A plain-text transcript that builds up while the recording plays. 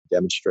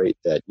demonstrate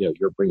that,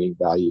 you're bringing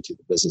value to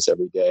the business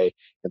every day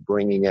and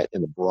bringing it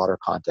in the broader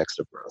context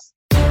of growth.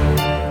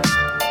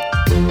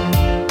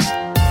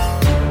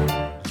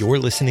 You're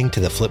listening to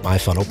the Flip My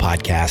Funnel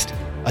podcast,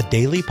 a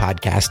daily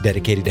podcast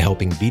dedicated to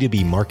helping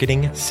B2B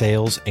marketing,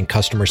 sales, and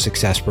customer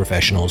success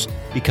professionals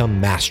become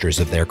masters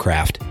of their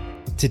craft.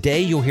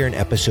 Today, you'll hear an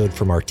episode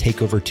from our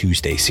Takeover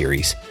Tuesday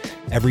series.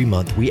 Every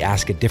month, we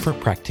ask a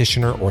different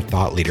practitioner or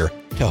thought leader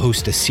to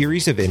host a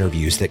series of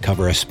interviews that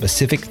cover a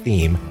specific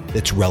theme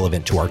that's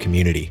relevant to our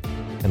community.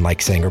 And like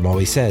Sangram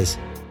always says,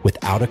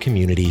 without a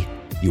community,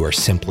 you are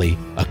simply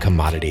a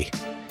commodity.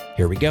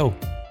 Here we go.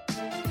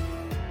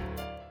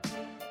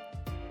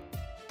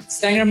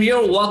 Sangram here.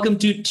 Welcome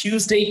to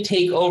Tuesday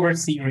Takeover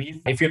Series.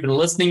 If you've been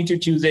listening to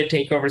Tuesday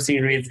Takeover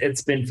Series,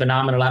 it's been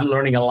phenomenal. I'm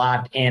learning a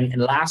lot. And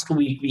last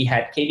week, we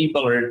had Katie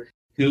Bullard,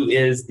 who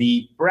is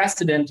the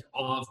president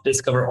of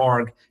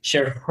Discover.org,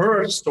 share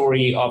her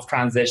story of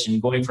transition,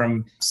 going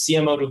from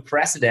CMO to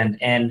president.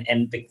 And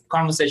the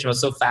conversation was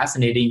so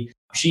fascinating.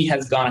 She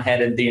has gone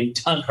ahead and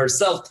done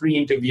herself 3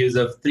 interviews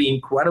of 3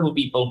 incredible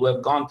people who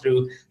have gone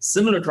through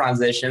similar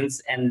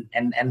transitions and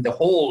the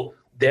whole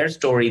their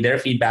story, their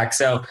feedback.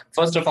 So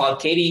first of all,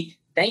 Katie,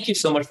 thank you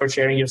so much for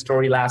sharing your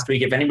story last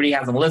week. If anybody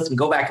hasn't listened,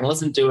 go back and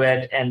listen to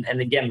it. And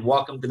again,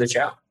 welcome to the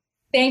show.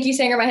 Thank you,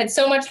 Sangram. I had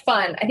so much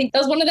fun. I think that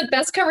was one of the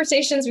best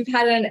conversations we've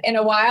had in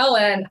a while.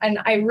 And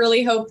I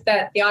really hope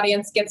that the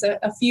audience gets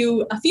a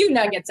few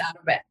nuggets out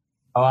of it.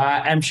 Oh,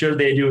 I'm sure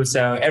they do.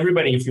 So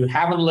everybody, if you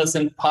haven't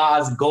listened,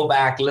 pause, go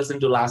back, listen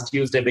to last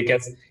Tuesday,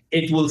 because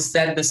it will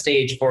set the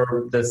stage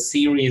for the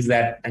series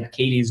that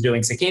Katie is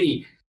doing. So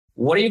Katie,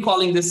 what are you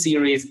calling this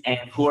series and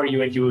who are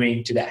you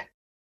interviewing today?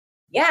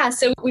 Yeah,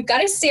 so we've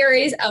got a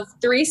series of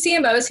 3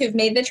 CMOs who've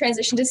made the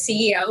transition to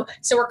CEO.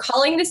 So we're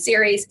calling the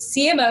series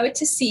CMO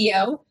to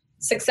CEO,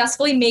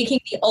 Successfully Making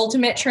the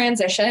Ultimate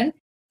Transition.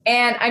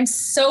 And I'm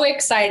so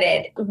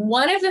excited.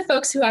 One of the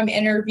folks who I'm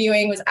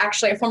interviewing was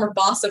actually a former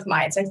boss of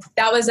mine. So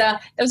that was a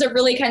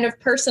really kind of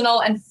personal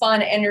and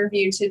fun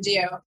interview to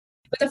do.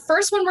 But the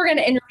first one we're going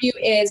to interview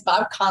is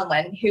Bob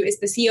Conlon, who is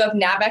the CEO of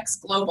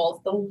Navex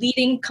Global, the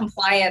leading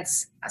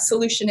compliance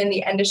solution in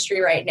the industry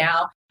right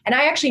now. And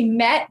I actually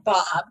met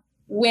Bob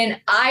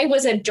when I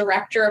was a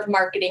director of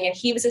marketing and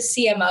he was a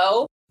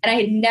CMO, and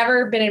I had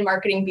never been in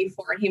marketing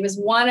before. He was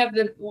one of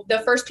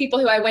the first people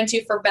who I went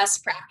to for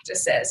best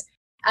practices.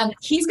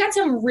 He's got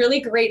some really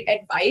great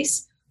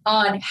advice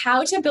on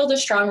how to build a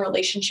strong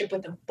relationship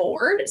with the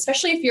board,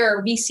 especially if you're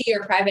a VC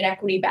or private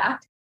equity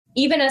backed,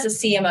 even as a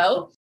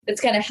CMO. That's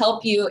going to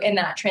help you in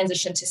that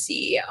transition to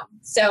CEO.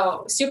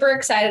 So super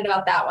excited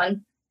about that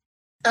one.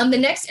 The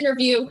next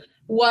interview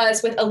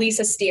was with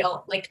Elisa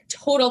Steele, like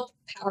total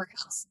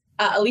powerhouse.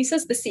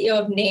 Elisa's the CEO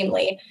of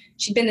Namely.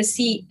 She'd been the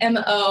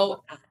CMO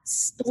at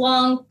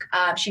Splunk.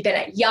 She'd been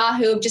at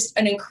Yahoo, just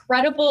an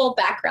incredible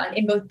background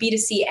in both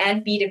B2C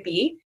and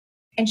B2B.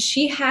 And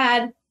she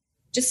had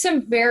just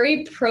some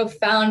very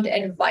profound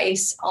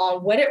advice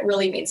on what it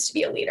really means to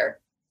be a leader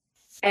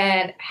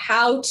and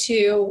how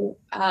to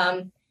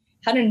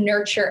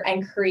nurture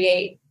and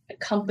create a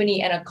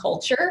company and a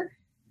culture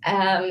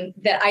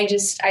that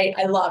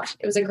I loved.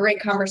 It was a great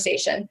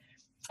conversation.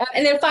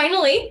 And then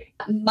finally,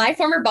 my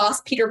former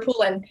boss, Peter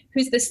Poulin,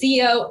 who's the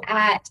CEO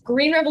at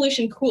Green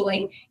Revolution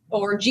Cooling,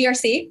 or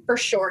GRC for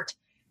short.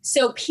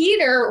 So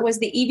Peter was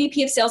the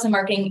EVP of Sales and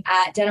Marketing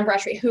at Dun &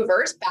 Bradstreet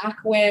Hoovers back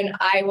when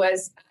I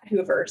was at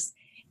Hoovers.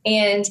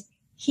 And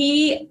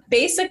he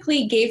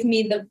basically gave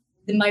me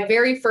my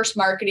very first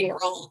marketing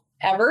role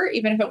ever,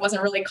 even if it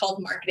wasn't really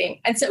called marketing.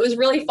 And so it was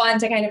really fun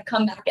to kind of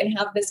come back and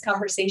have this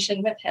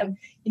conversation with him,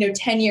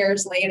 10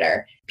 years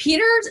later.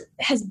 Peter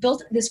has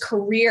built this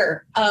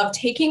career of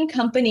taking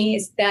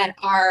companies that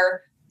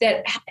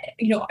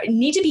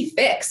need to be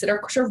fixed, that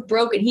are sort of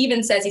broken. He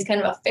even says he's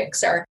kind of a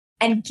fixer,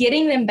 and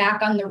getting them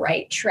back on the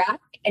right track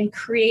and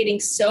creating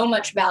so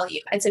much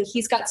value. And so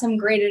he's got some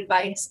great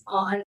advice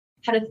on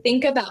how to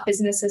think about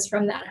businesses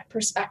from that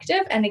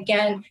perspective. And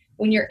again,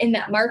 when you're in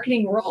that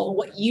marketing role,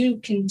 what you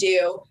can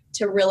do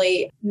to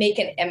really make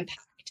an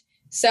impact.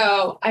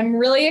 So I'm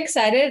really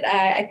excited.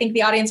 I think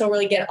the audience will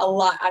really get a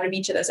lot out of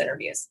each of those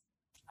interviews.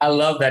 I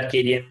love that,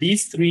 Katie. And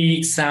these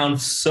 3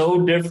 sound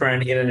so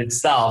different in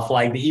itself.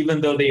 Like even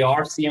though they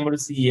are CMO to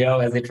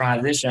CEO as they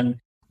transition,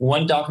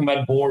 one talking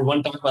about board,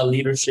 one talking about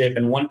leadership,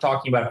 and one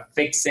talking about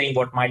fixing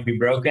what might be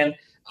broken.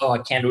 Oh, I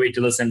can't wait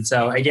to listen.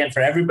 So again,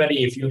 for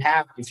everybody, if you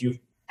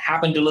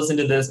happen to listen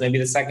to this, maybe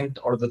the second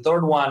or the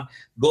third one,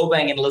 go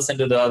back and listen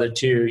to the other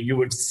 2. You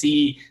would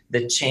see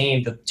the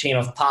chain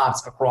of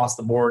thoughts across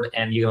the board,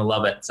 and you're going to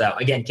love it. So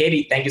again,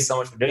 Katie, thank you so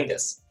much for doing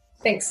this.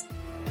 Thanks.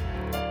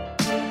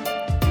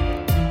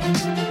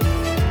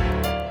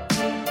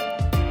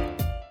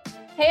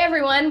 Hey,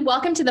 everyone.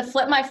 Welcome to the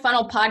Flip My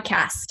Funnel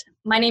podcast.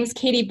 My name is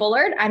Katie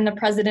Bullard. I'm the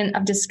president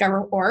of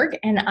Discover.org,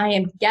 and I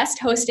am guest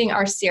hosting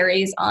our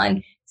series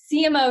on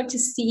CMO to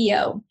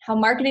CEO, how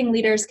marketing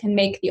leaders can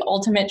make the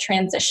ultimate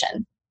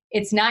transition.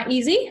 It's not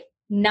easy.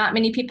 Not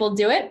many people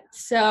do it.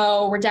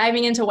 So we're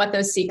diving into what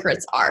those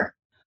secrets are.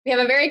 We have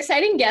a very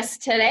exciting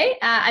guest today.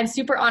 I'm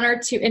super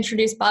honored to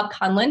introduce Bob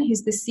Conlon,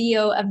 who's the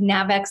CEO of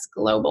Navex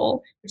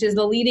Global, which is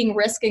the leading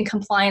risk and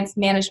compliance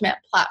management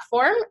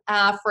platform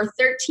for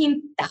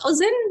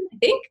 13,000, I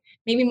think,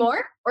 maybe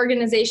more,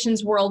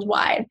 organizations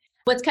worldwide.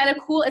 What's kind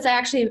of cool is I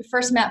actually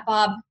first met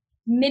Bob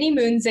many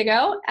moons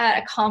ago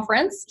at a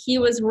conference. He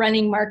was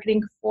running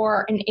marketing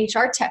for an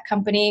HR tech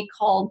company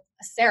called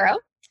Acero.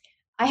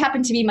 I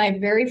happened to be my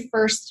very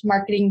first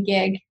marketing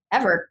gig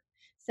ever.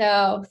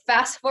 So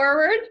fast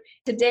forward,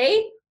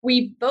 today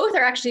we both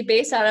are actually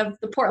based out of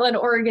the Portland,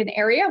 Oregon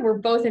area. We're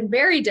both in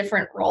very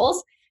different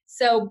roles.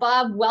 So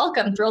Bob,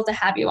 welcome. Thrilled to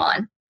have you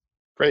on.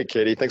 Great,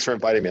 Katie. Thanks for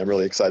inviting me. I'm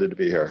really excited to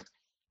be here.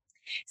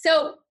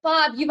 So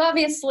Bob, you've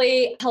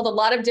obviously held a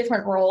lot of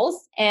different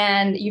roles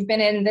and you've been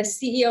in the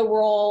CEO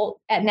role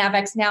at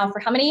Navex now for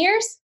how many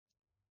years?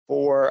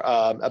 For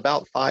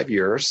about 5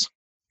 years.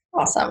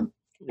 Awesome.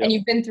 Yep. And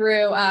you've been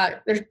through,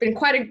 there's been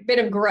quite a bit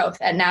of growth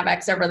at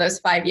Navex over those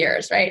 5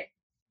 years, right?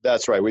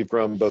 That's right. We've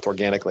grown both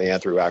organically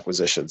and through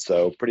acquisitions.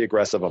 So pretty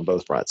aggressive on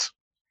both fronts.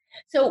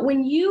 So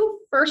when you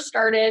first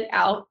started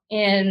out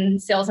in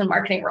sales and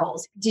marketing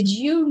roles, did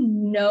you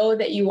know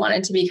that you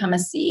wanted to become a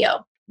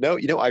CEO? No,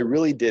 I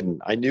really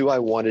didn't. I knew I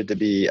wanted to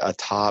be a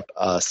top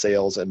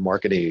sales and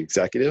marketing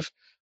executive.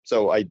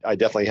 So I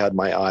definitely had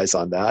my eyes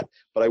on that.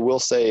 But I will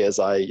say as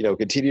I,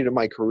 continued in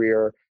my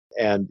career,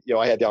 and,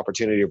 I had the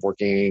opportunity of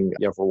working,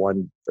 for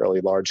one fairly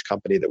large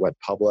company that went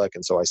public.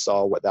 And so I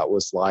saw what that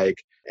was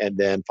like. And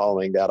then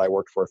following that, I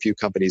worked for a few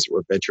companies that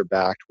were venture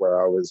backed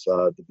where I was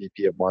the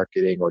VP of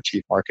marketing or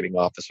chief marketing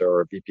officer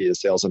or VP of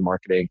sales and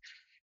marketing.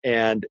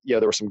 And,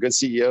 there were some good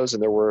CEOs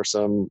and there were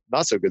some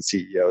not so good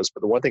CEOs. But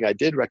the one thing I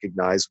did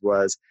recognize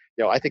was,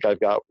 I think I've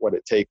got what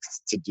it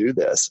takes to do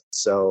this.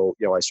 So,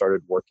 I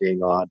started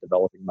working on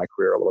developing my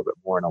career a little bit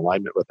more in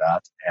alignment with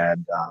that.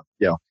 And,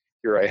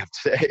 here I am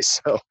today.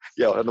 So,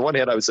 on the one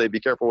hand, I would say be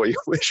careful what you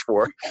wish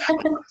for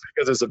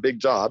because it's a big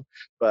job.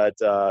 But,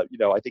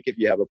 I think if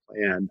you have a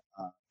plan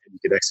and you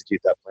can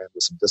execute that plan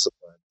with some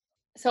discipline.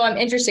 So I'm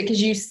interested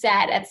because you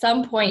said at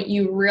some point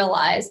you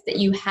realized that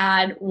you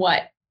had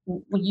what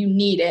you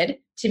needed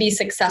to be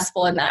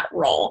successful in that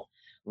role.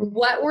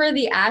 What were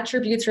the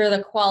attributes or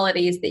the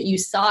qualities that you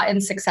saw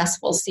in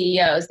successful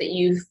CEOs that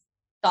you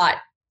thought,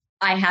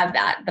 I have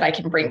that I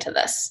can bring to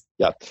this?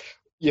 Yeah.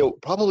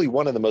 Probably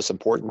one of the most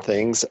important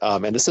things,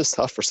 and this is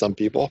tough for some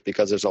people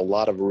because there's a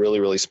lot of really,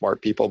 really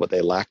smart people, but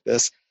they lack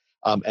this.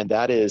 And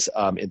that is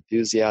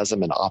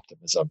enthusiasm and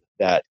optimism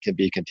that can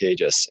be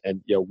contagious.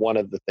 And, one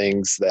of the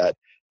things that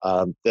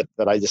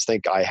I just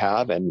think I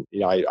have, and,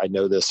 I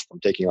know this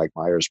from taking like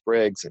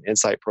Myers-Briggs and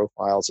Insight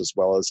profiles, as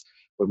well as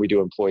when we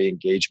do employee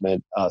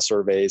engagement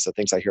surveys, the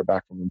things I hear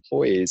back from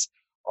employees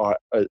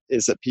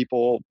is that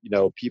people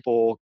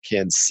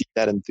can see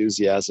that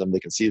enthusiasm.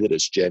 They can see that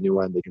it's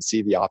genuine. They can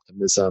see the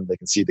optimism. They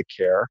can see the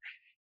care.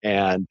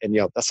 And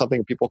that's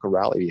something people can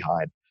rally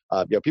behind.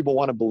 People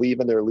want to believe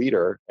in their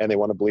leader and they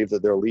want to believe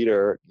that their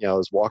leader,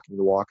 is walking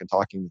the walk and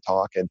talking the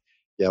talk and,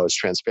 is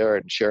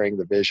transparent and sharing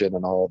the vision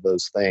and all of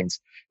those things.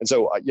 And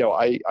so,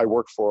 I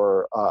work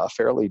for a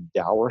fairly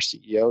dour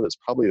CEO that's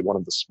probably one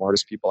of the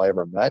smartest people I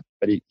ever met,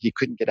 but he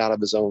couldn't get out of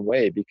his own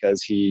way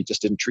because he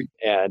just didn't treat.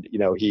 And,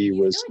 he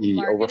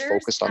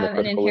over-focused on the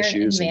critical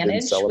issues and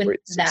didn't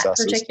celebrate the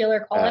successes. That particular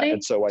quality,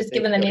 and so I think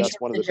given the nature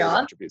that's one of the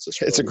job? Attributes.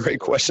 It's a great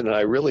question, and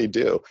I really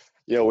do.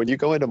 When you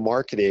go into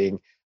marketing,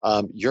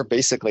 you're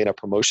basically in a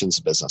promotions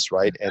business,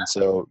 right? And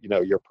so,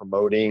 you're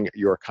promoting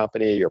your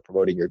company, you're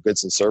promoting your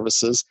goods and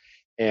services.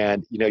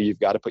 And, you've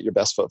got to put your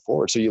best foot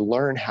forward. So you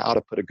learn how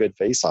to put a good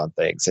face on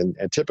things. And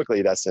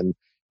typically that's in,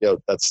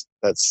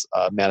 that's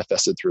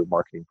manifested through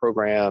marketing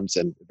programs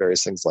and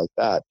various things like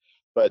that.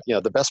 But,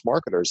 the best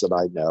marketers that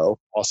I know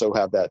also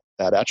have that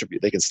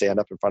attribute. They can stand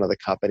up in front of the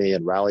company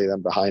and rally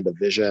them behind a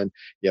vision.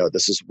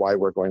 This is why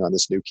we're going on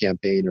this new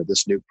campaign or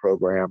this new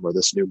program or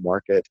this new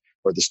market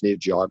or this new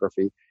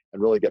geography,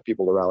 and really get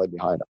people to rally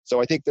behind them.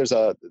 So I think there's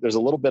a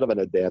little bit of an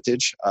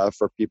advantage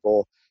for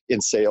people in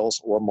sales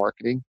or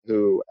marketing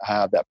who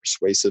have that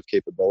persuasive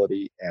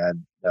capability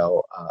and,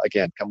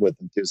 again, come with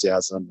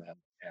enthusiasm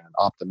and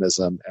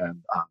optimism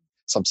and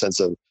some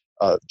sense of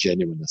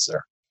genuineness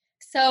there.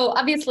 So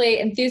obviously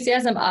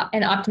enthusiasm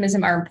and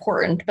optimism are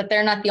important, but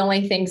they're not the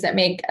only things that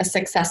make a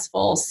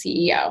successful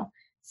CEO.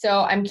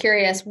 So I'm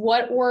curious,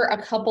 what were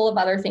a couple of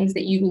other things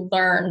that you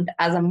learned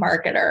as a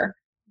marketer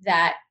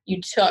that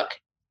you took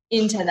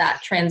into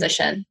that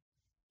transition?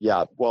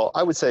 Yeah, well,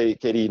 I would say,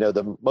 Katie,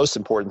 the most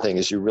important thing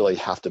is you really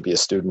have to be a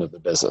student of the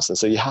business. And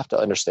so you have to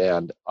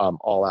understand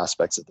all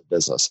aspects of the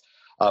business.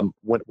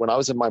 When I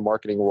was in my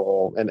marketing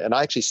role, and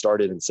I actually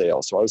started in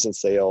sales. So I was in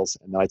sales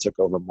and then I took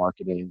over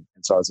marketing.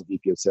 And so I was a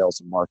VP of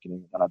sales and marketing,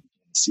 and then I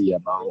became a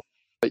CMO.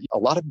 But a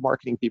lot of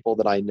marketing people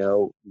that I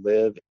know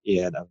live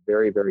in a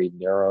very, very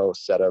narrow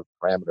set of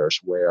parameters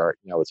where,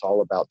 it's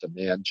all about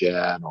demand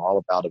gen or all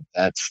about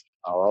events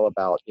or all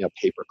about,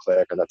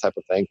 pay-per-click or that type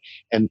of thing.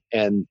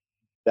 And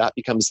that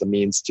becomes the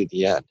means to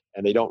the end.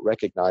 and they don't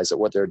recognize that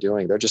what they're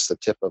doing, they're just the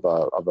tip of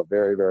a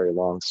very, very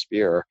long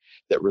spear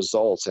that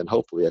results in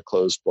hopefully a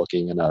closed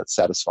booking and a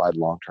satisfied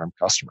long-term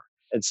customer.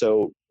 And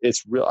so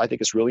I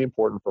think it's really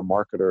important for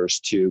marketers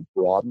to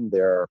broaden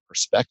their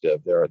perspective,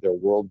 their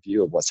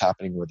worldview of what's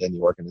happening within the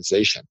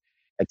organization,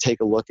 and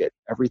take a look at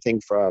everything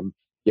from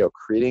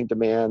creating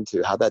demand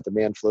to how that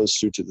demand flows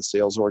through to the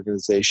sales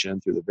organization,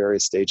 through the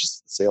various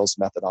stages of the sales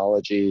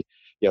methodology,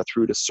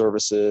 through to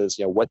services.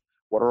 What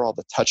are all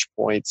the touch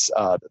points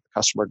that the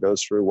customer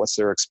goes through? What's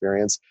their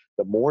experience?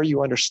 The more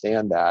you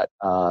understand that,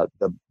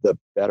 the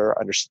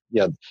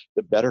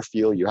better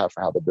feel you have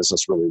for how the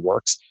business really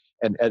works.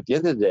 And at the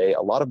end of the day,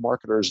 a lot of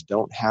marketers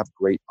don't have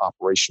great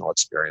operational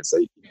experience.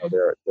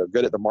 They're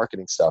good at the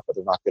marketing stuff, but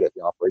they're not good at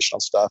the operational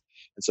stuff.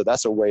 And so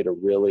that's a way to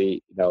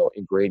really,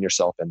 ingrain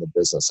yourself in the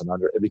business and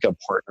become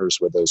partners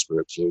with those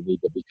groups. You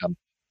need to become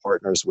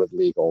partners with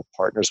legal,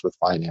 partners with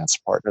finance,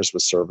 partners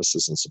with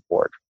services and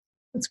support.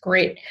 That's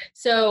great.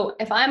 So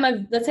if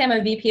let's say I'm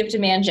a VP of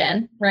demand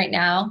gen right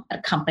now at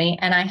a company,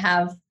 and I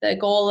have the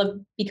goal of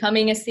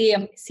becoming a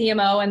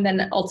CMO and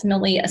then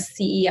ultimately a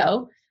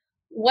CEO,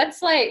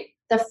 what's like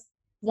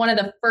one of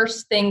the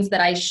first things that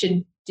I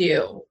should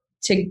do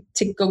to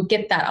go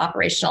get that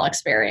operational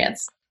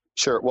experience?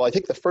 Sure. Well, I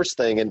think the first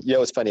thing, and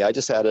it's funny, I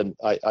just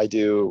I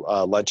do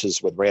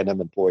lunches with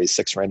random employees,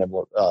 6 random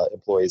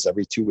employees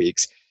every 2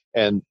 weeks.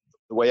 And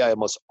the way I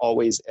almost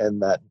always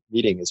end that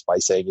meeting is by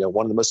saying,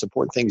 one of the most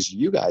important things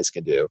you guys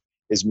can do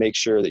is make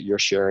sure that you're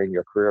sharing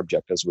your career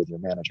objectives with your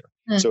manager.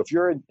 So if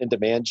you're in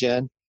demand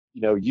gen,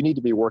 you need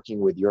to be working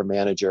with your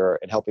manager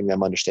and helping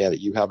them understand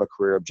that you have a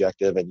career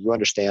objective and you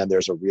understand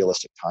there's a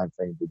realistic time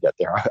frame to get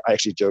there. I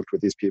actually joked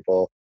with these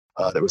people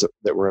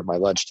that were in my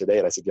lunch today,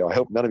 and I said, I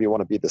hope none of you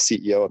want to be the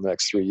CEO in the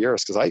next 3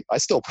 years, because I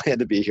still plan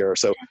to be here.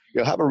 So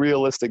have a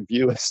realistic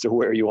view as to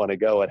where you want to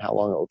go and how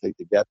long it will take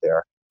to get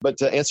there. But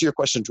to answer your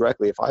question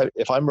directly,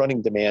 if I'm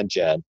running demand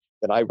gen,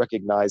 then I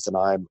recognize that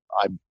I'm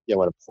an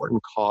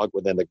important cog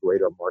within the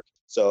greater market.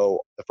 So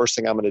the first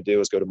thing I'm going to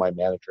do is go to my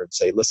manager and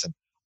say, listen,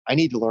 I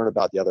need to learn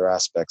about the other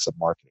aspects of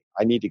marketing.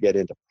 I need to get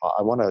into,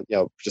 I want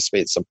to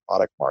participate in some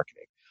product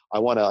marketing. I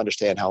want to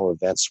understand how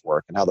events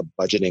work and how the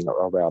budgeting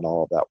around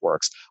all of that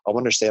works. I want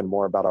to understand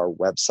more about our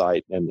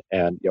website and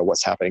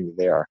what's happening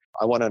there.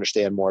 I want to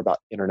understand more about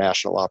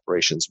international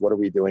operations. What are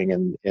we doing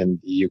in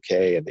the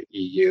UK and the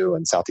EU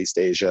and Southeast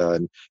Asia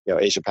and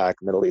Asia Pac,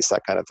 Middle East,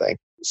 that kind of thing.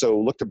 So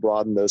look to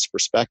broaden those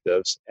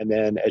perspectives. And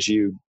then as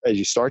you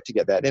start to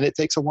get that, and it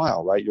takes a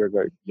while, right? You're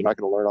not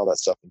going to learn all that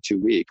stuff in 2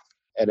 weeks.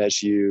 And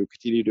as you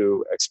continue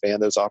to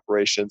expand those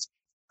operations,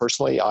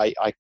 personally, I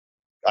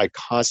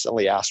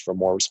constantly asked for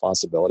more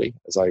responsibility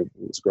as I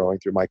was growing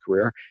through my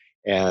career.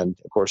 And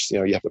of course,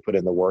 you have to put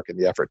in the work and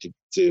the effort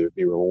to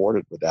be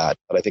rewarded with that.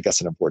 But I think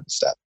that's an important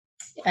step.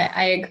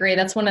 I agree.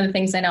 That's one of the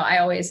things I know I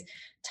always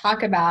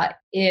talk about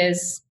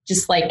is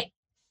just like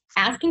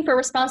asking for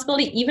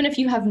responsibility, even if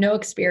you have no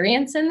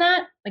experience in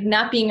that, like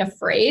not being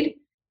afraid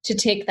to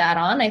take that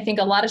on. I think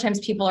a lot of times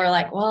people are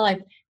like, well,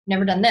 I've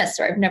never done this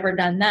or I've never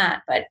done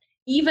that. But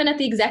even at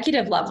the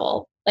executive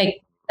level,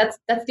 like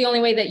that's the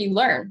only way that you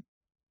learn.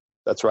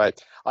 That's right.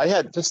 I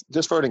had,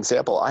 just for an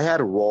example, I had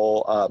a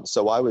role.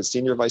 So I was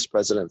senior vice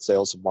president of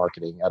sales and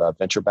marketing at a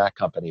venture-backed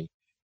company.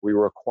 We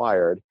were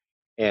acquired,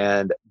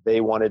 and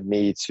they wanted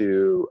me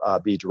to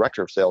be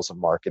director of sales and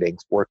marketing,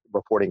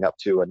 reporting up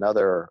to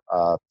another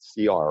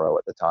CRO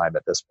at the time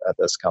at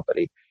this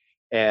company.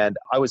 And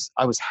I was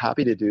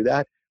happy to do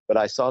that, but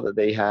I saw that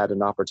they had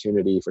an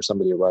opportunity for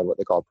somebody to run what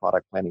they call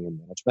product planning and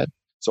management.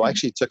 So I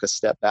actually took a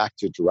step back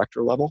to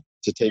director level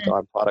to take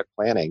on product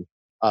planning.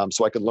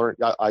 So I could learn.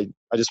 I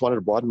just wanted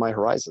to broaden my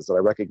horizons. And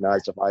I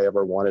recognized if I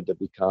ever wanted to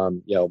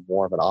become,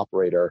 more of an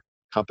operator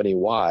company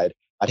wide,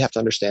 I'd have to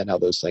understand how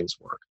those things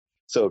work.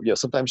 So,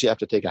 sometimes you have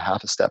to take a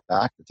half a step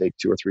back to take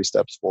 2 or 3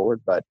 steps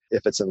forward. But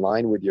if it's in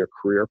line with your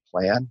career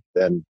plan,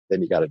 then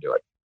you got to do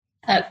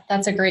it.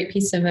 That's a great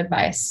piece of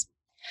advice.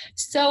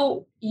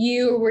 So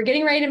you were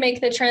getting ready to make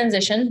the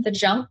transition, the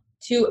jump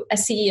to a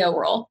CEO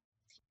role.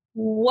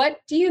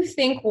 What do you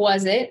think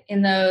was it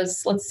in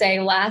those, let's say,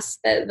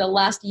 the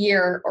last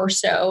year or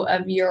so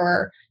of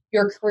your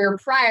career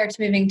prior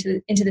to moving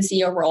into the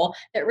CEO role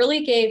that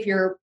really gave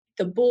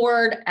the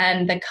board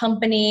and the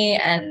company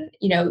and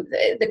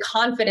the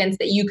confidence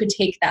that you could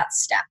take that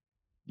step?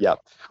 Yeah.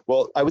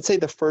 Well, I would say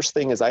the first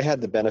thing is I had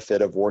the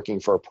benefit of working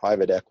for a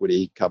private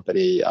equity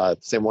company,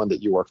 same one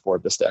that you work for,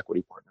 Vista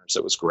Equity Partners.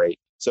 It was great.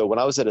 So when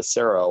I was at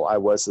Acero, I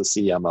was the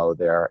CMO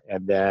there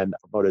and then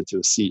promoted to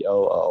a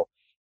COO.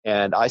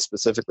 And I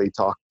specifically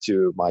talked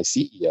to my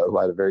CEO, who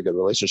I had a very good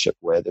relationship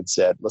with, and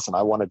said, listen,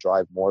 I want to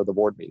drive more of the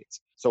board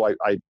meetings. So I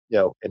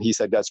and he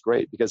said, that's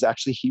great, because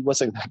actually he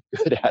wasn't that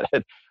good at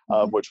it,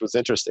 which was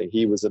interesting.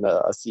 He was a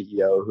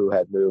CEO who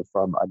had moved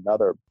from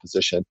another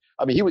position.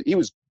 I mean, he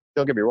was,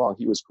 don't get me wrong,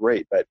 he was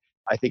great, but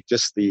I think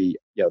just the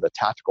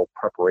tactical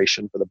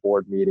preparation for the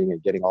board meeting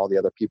and getting all the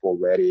other people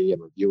ready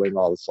and reviewing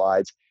all the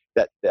slides,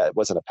 that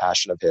wasn't a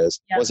passion of his.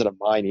 It wasn't of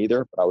mine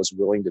either, but I was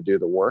willing to do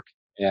the work.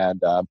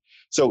 And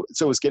so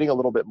it was getting a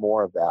little bit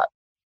more of that.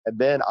 And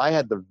then I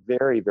had the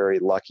very, very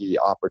lucky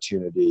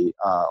opportunity,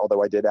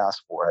 although I did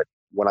ask for it,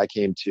 when I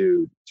came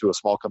to a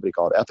small company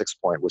called Ethics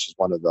Point, which is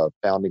one of the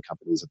founding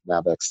companies of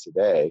Navex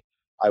today.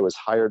 I was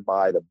hired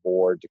by the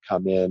board to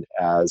come in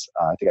as,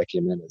 I think I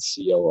came in as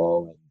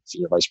COO and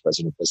Senior Vice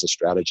President of Business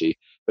Strategy.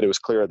 But it was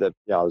clear that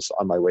I was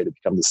on my way to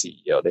become the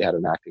CEO. They had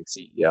an acting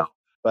CEO.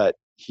 But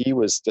he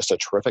was just a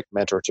terrific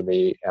mentor to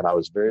me. And I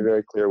was very,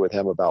 very clear with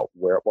him about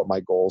what my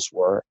goals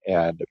were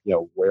and,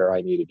 where I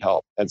needed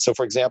help. And so,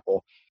 for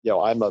example,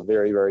 I'm a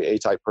very, very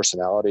A-type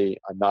personality.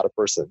 I'm not a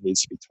person that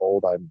needs to be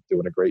told I'm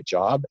doing a great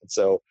job. And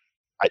so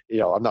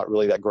I'm not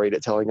really that great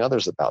at telling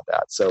others about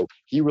that. So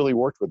he really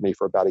worked with me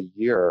for about a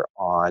year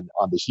on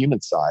the human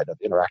side of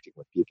interacting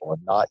with people,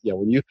 and not,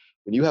 when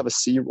you have a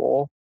C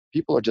role,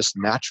 people are just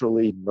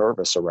naturally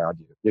nervous around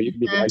you. You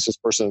can be the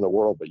nicest person in the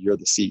world, but you're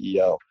the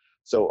CEO.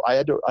 So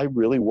I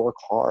really work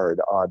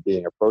hard on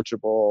being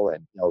approachable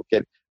and,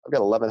 I've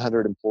got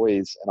 1,100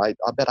 employees, and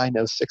I bet I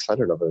know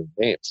 600 of their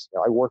names.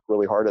 I work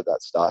really hard at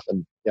that stuff,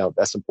 and,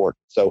 that's important.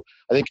 So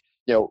I think,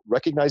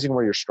 recognizing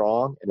where you're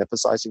strong and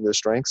emphasizing those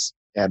strengths,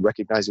 and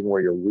recognizing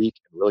where you're weak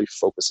and really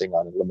focusing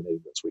on eliminating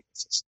those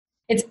weaknesses.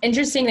 It's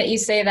interesting that you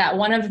say that.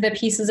 One of the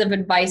pieces of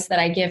advice that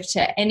I give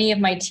to any of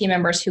my team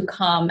members who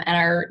come and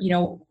are,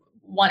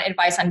 want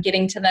advice on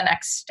getting to the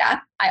next step,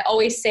 I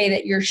always say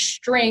that your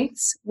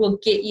strengths will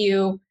get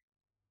you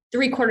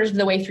 3/4 of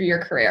the way through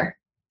your career.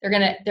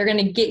 They're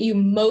gonna get you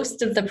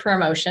most of the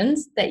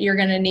promotions that you're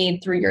gonna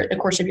need through the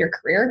course of your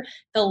career.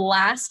 The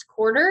last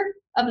quarter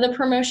of the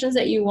promotions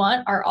that you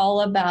want are all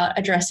about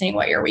addressing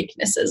what your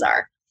weaknesses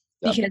are.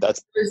 Yeah,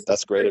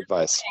 that's great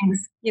advice.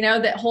 Things,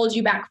 that hold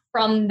you back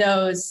from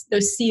those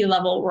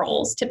C-level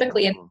roles.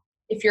 Typically, and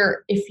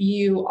if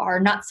you are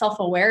not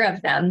self-aware of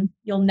them,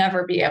 you'll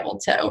never be able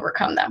to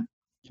overcome them.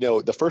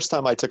 The first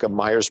time I took a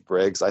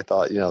Myers-Briggs, I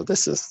thought,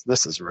 this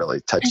is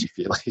really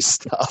touchy-feely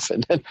stuff.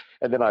 And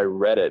then I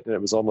read it, and it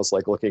was almost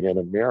like looking in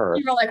a mirror.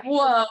 You were like,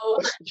 whoa.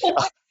 Yeah.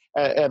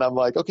 And I'm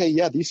like, okay,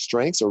 yeah, these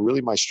strengths are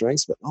really my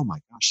strengths, but oh my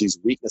gosh, these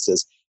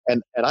weaknesses.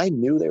 And I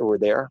knew they were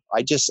there.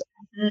 I just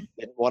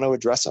didn't want to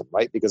address them,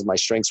 right? Because my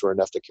strengths were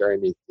enough to carry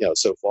me,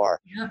 so far.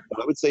 Yeah.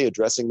 But I would say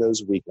addressing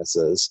those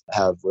weaknesses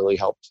have really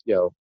helped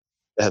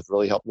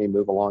me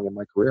move along in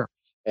my career.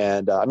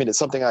 And it's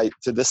something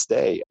to this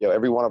day,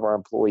 every one of our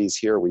employees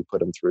here, we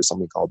put them through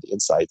something called the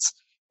Insights.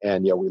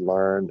 And, we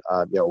learn,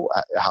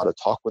 how to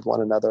talk with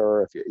one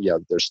another.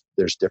 If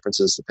there's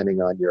differences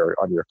depending on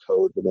your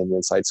code within the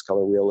Insights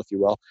color wheel, if you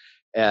will.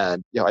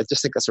 And, I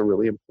just think that's a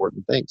really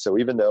important thing. So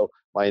even though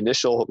my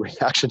initial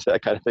reaction to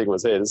that kind of thing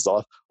was, hey, this is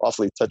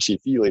awfully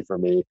touchy-feely for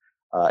me,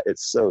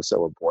 it's so,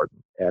 so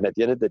important. And at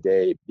the end of the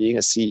day, being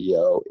a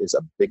CEO is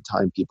a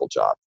big-time people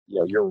job.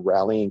 You're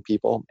rallying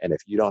people. And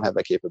if you don't have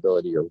that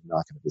capability, you're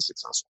not going to be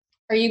successful.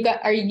 Are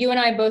you and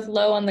I both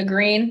low on the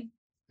green?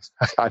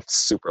 I'm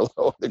super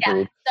low on the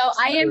green. So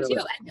I am too.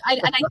 And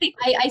I think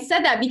I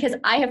said that because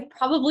I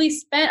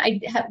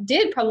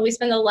did probably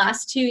spend the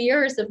last 2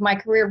 years of my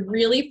career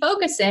really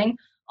focusing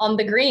on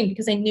the green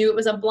because I knew it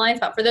was a blind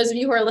spot. For those of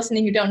you who are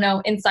listening who don't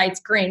know Insights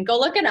Green, go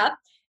look it up.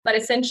 But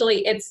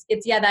essentially it's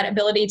that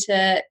ability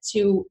to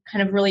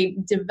kind of really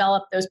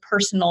develop those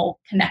personal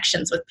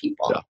connections with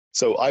people. Yeah.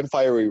 So I'm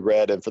fiery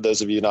red. And for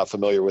those of you not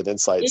familiar with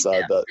Insights,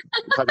 the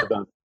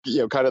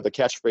the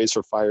catchphrase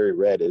for fiery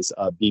red is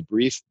be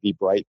brief, be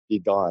bright, be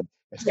gone.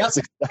 That's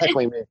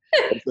exactly me.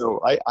 And so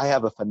I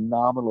have a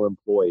phenomenal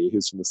employee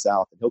who's from the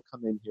South, and he'll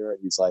come in here and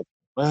he's like,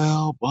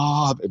 well,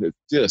 Bob, and it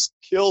just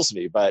kills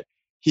me, but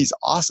he's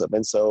awesome.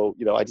 And so,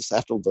 I just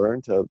have to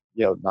learn to,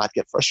 not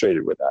get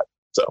frustrated with that.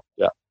 So,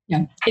 yeah.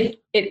 Yeah.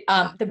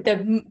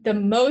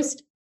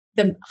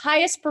 The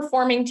highest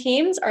performing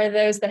teams are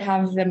those that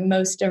have the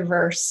most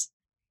diverse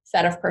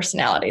set of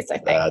personalities, I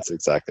think. That's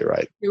exactly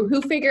right.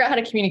 Who figure out how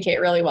to communicate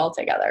really well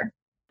together.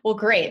 Well,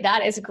 great.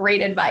 That is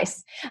great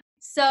advice.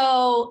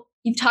 So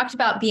you've talked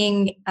about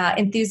being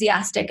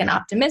enthusiastic and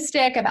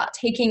optimistic, about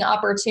taking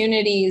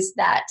opportunities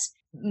that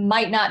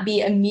might not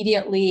be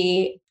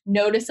immediately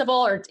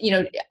noticeable or,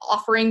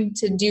 offering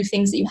to do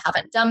things that you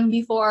haven't done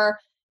before.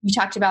 You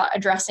talked about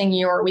addressing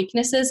your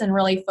weaknesses and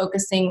really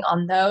focusing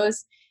on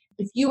those.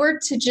 If you were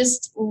to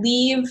just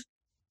leave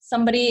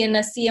somebody in a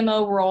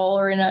CMO role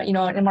or in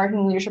a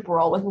marketing leadership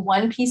role with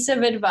one piece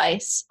of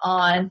advice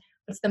on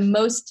what's the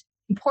most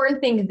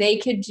important thing they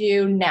could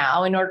do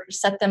now in order to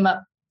set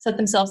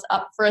themselves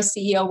up for a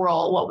CEO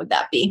role, what would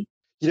that be?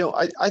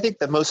 I think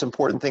the most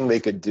important thing they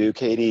could do,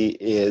 Katie,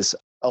 is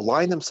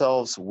align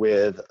themselves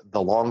with the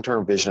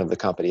long-term vision of the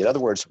company. In other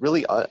words,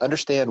 really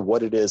understand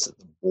what it is that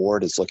the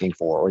board is looking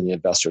for or the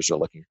investors are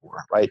looking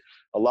for, right?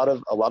 A lot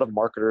of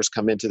marketers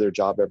come into their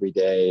job every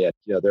day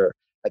and, they're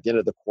at the end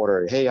of the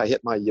quarter, hey, I hit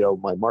my,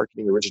 my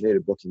marketing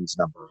originated bookings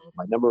number,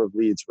 my number of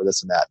leads for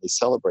this and that. They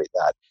celebrate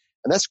that.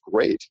 And that's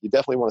great. You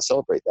definitely want to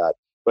celebrate that.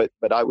 But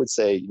I would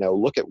say,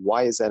 look at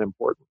why is that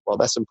important? Well,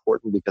 that's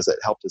important because it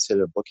helped us hit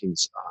a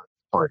bookings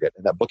target,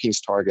 and that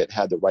bookings target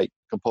had the right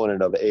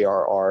component of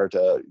ARR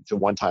to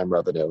one-time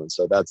revenue, and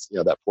so that's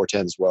that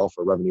portends well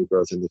for revenue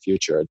growth in the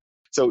future.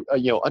 So,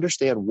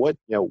 understand what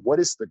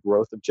is the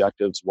growth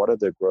objectives? What are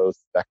the growth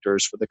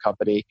vectors for the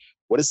company?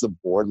 What is the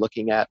board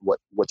looking at? What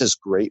does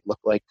great look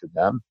like to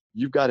them?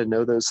 You've got to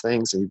know those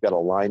things, and you've got to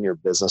align your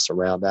business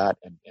around that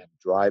and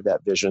drive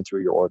that vision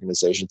through your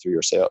organization, through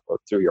your sales, or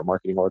through your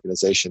marketing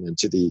organization, and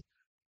to the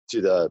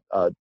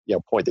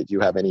point that you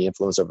have any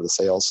influence over the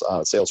sales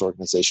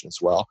organization as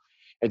well.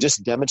 And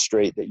just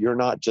demonstrate that you're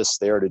not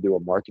just there to do a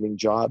marketing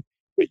job,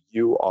 but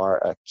you are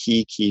a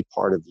key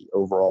part of the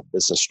overall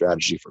business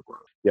strategy for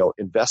growth.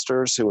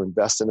 Investors who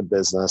invest in a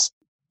business,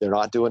 they're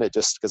not doing it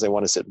just because they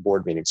want to sit in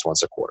board meetings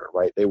once a quarter,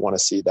 right? They want to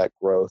see that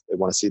growth. They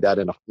want to see that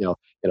in a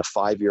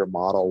 5-year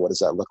model. What does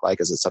that look like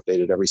as it's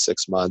updated every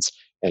 6 months?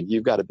 And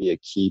you've got to be a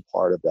key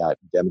part of that.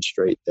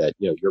 Demonstrate that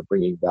you're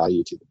bringing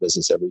value to the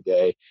business every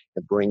day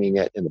and bringing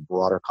it in the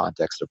broader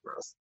context of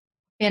growth.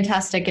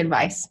 Fantastic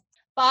advice.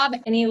 Bob,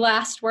 any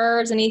last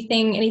words?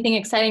 Anything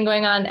exciting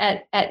going on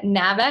at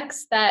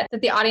Navex that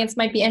the audience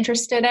might be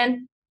interested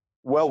in?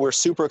 Well, we're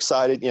super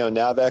excited.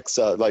 Navex,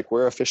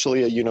 we're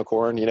officially a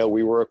unicorn.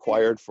 We were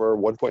acquired for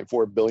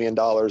 $1.4 billion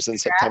in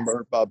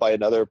September by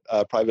another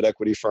private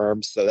equity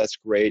firm. So that's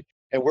great.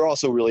 And we're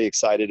also really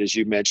excited, as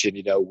you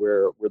mentioned,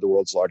 we're the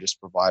world's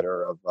largest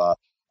provider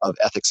of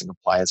ethics and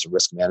compliance and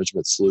risk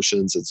management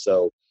solutions. And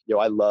so,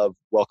 I love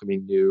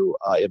welcoming new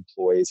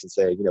employees and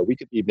saying, we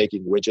could be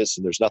making widgets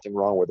and there's nothing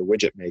wrong with a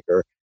widget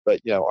maker, but,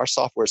 our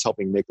software is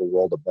helping make the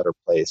world a better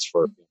place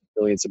for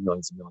millions and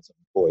millions and millions of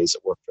employees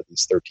that work for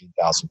these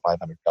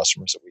 13,500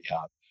 customers that we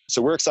have.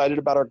 So we're excited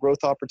about our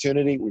growth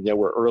opportunity.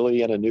 We're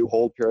early in a new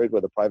hold period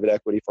with a private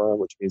equity firm,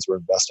 which means we're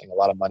investing a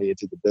lot of money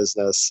into the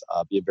business,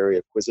 being very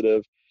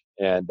acquisitive,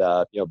 and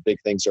big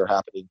things are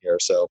happening here.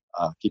 So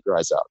keep your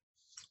eyes out.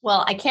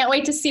 Well, I can't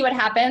wait to see what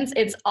happens.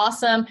 It's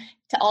awesome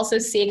to also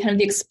see kind of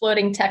the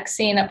exploding tech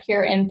scene up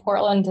here in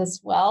Portland as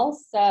well.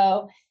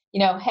 So,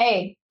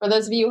 hey, for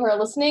those of you who are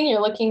listening, you're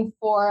looking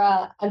for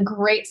a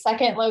great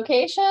second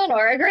location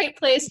or a great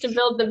place to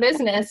build the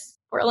business.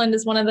 Portland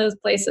is one of those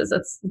places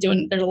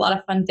there's a lot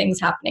of fun things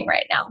happening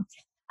right now.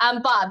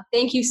 Bob,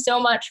 thank you so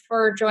much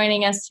for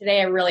joining us today.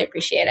 I really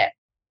appreciate it.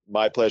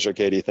 My pleasure,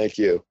 Katie. Thank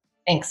you.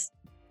 Thanks.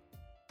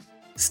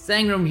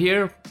 Sangram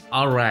here.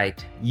 All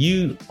right.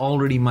 You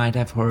already might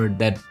have heard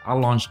that I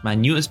launched my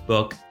newest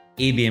book,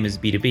 ABM is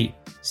B2B.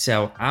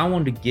 So I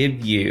want to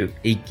give you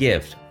a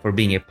gift for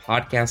being a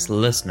podcast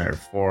listener.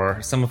 For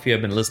some of you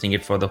have been listening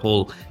it for the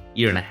whole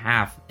year and a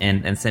half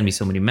and send me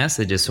so many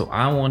messages. So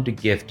I want to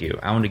gift you.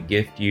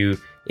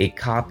 A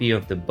copy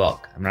of the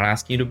book. I'm not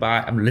asking you to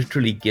buy. I'm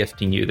literally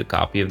gifting you the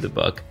copy of the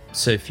book.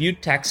 So if you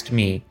text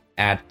me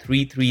at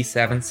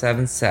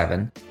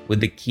 33777 with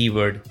the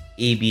keyword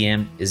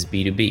ABM is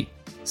B2B.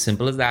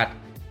 Simple as that.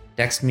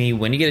 Text me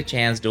when you get a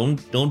chance.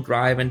 Don't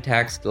drive and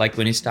text. Like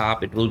when you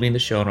stop, it will be in the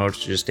show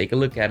notes. Just take a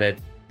look at it.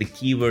 The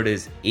keyword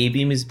is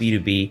ABM is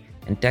B2B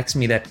and text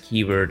me that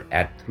keyword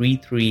at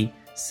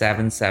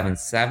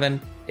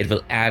 33777. It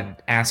will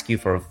ask you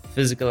for a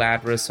physical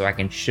address so I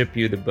can ship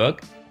you the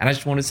book. And I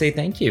just want to say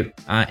thank you.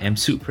 I am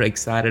super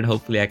excited.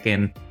 Hopefully I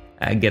can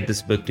get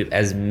this book to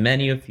as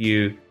many of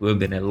you who have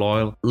been a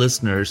loyal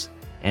listeners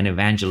and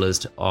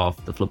evangelist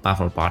of the Flip My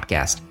Funnel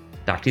podcast.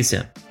 Talk to you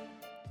soon.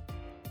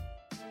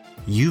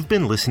 You've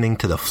been listening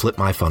to the Flip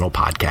My Funnel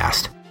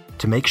podcast.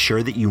 To make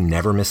sure that you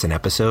never miss an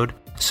episode,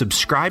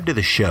 subscribe to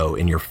the show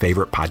in your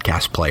favorite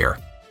podcast player.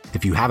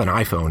 If you have an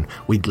iPhone,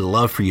 we'd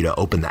love for you to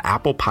open the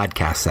Apple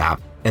Podcasts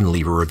app and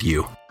leave a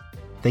review.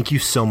 Thank you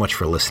so much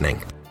for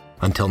listening.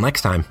 Until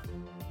next time.